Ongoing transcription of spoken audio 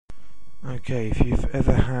Okay, if you've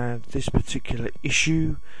ever had this particular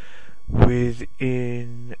issue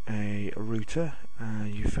within a router,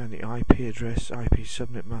 you found the IP address, IP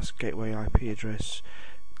subnet mask, gateway IP address,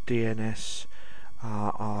 DNS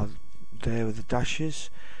are there with the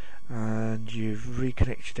dashes, and you've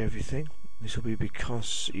reconnected everything. This will be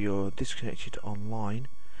because you're disconnected online.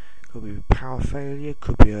 Could be power failure,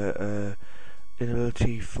 could be a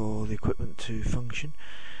inability for the equipment to function,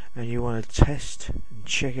 and you want to test and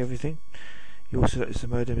check everything. You also notice the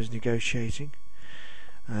modem is negotiating,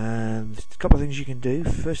 and there's a couple of things you can do.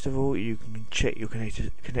 First of all, you can check your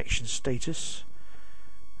connection status.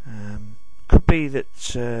 Could be that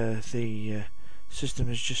the system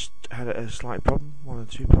has just had a slight problem, one or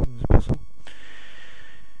two problems possible.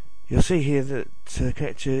 You'll see here that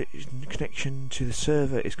connection to the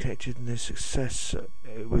server is connected and there's success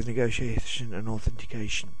with negotiation and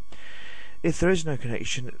authentication. If there is no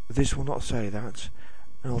connection, this will not say that,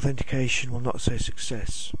 and authentication will not say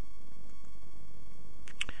success.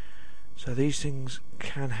 So these things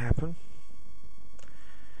can happen.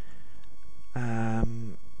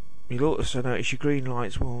 You'll also notice your green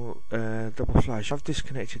lights will double flash. I've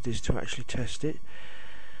disconnected this to actually test it.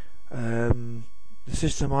 The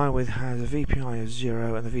system I'm with has a VPI of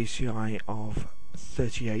 0 and a VCI of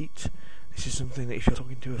 38. This is something that if you're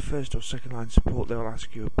talking to a first or second line support, they'll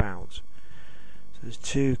ask you about. So there's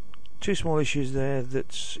two small issues there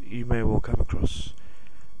that you may well come across.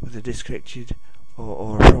 Whether disconnected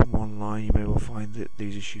or a problem online, you may well find that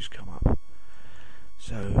these issues come up.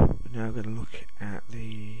 So we're now going to look at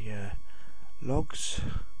the logs,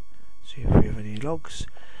 see if we have any logs,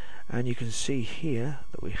 and you can see here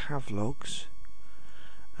that we have logs,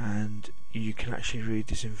 and you can actually read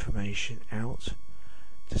this information out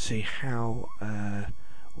to see how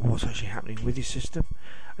what's actually happening with your system,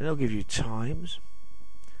 and it'll give you times.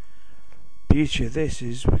 The beauty of this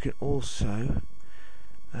is we can also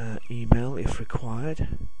email if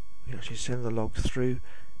required. We can actually send the logs through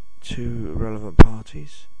to relevant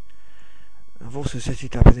parties. I've also set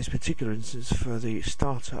it up in this particular instance for the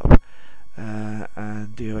startup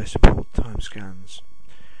and DOS support time scans.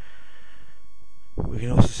 We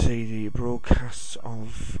can also see the broadcasts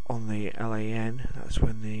on the LAN. That's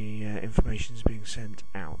when the information is being sent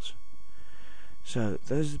out. So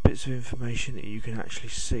those are the bits of information that you can actually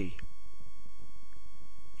see.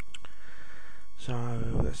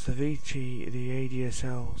 So that's the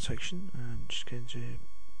ADSL section. I'm just going to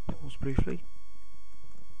pause briefly.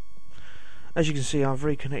 As you can see, I've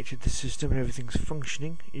reconnected the system and everything's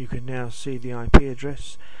functioning. You can now see the IP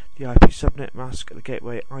address, the IP subnet mask, the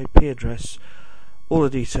gateway IP address. All the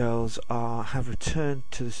details have returned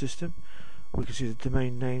to the system. We can see the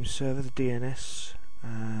domain name server, the DNS,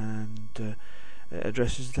 and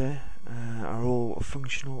addresses there are all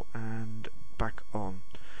functional and back on.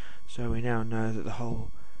 So we now know that the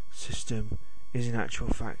whole system is in actual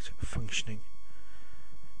fact functioning.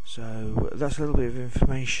 So that's a little bit of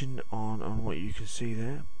information on what you can see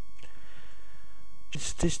there. The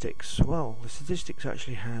statistics, well, the statistics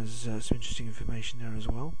actually has some interesting information there as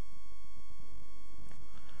well.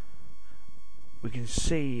 We can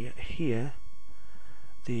see here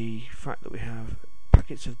the fact that we have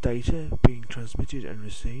packets of data being transmitted and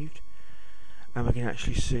received, and we can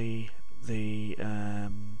actually see the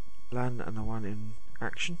LAN and the WAN in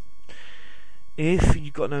action. If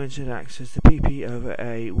you've got no internet access, the PP over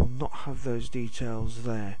A will not have those details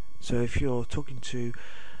there. So if you're talking to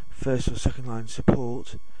first or second line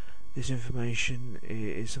support, this information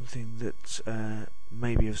is something that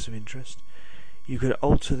may be of some interest. You could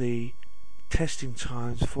alter the testing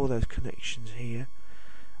times for those connections here,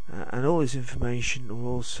 and all this information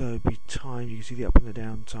will also be timed. You can see the up and the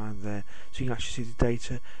down time there, so you can actually see the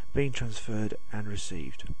data being transferred and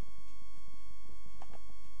received.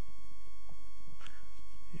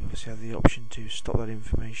 You obviously have the option to stop that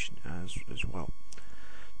information as well.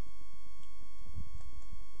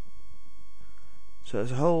 So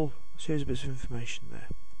there's a whole series of bits of information there.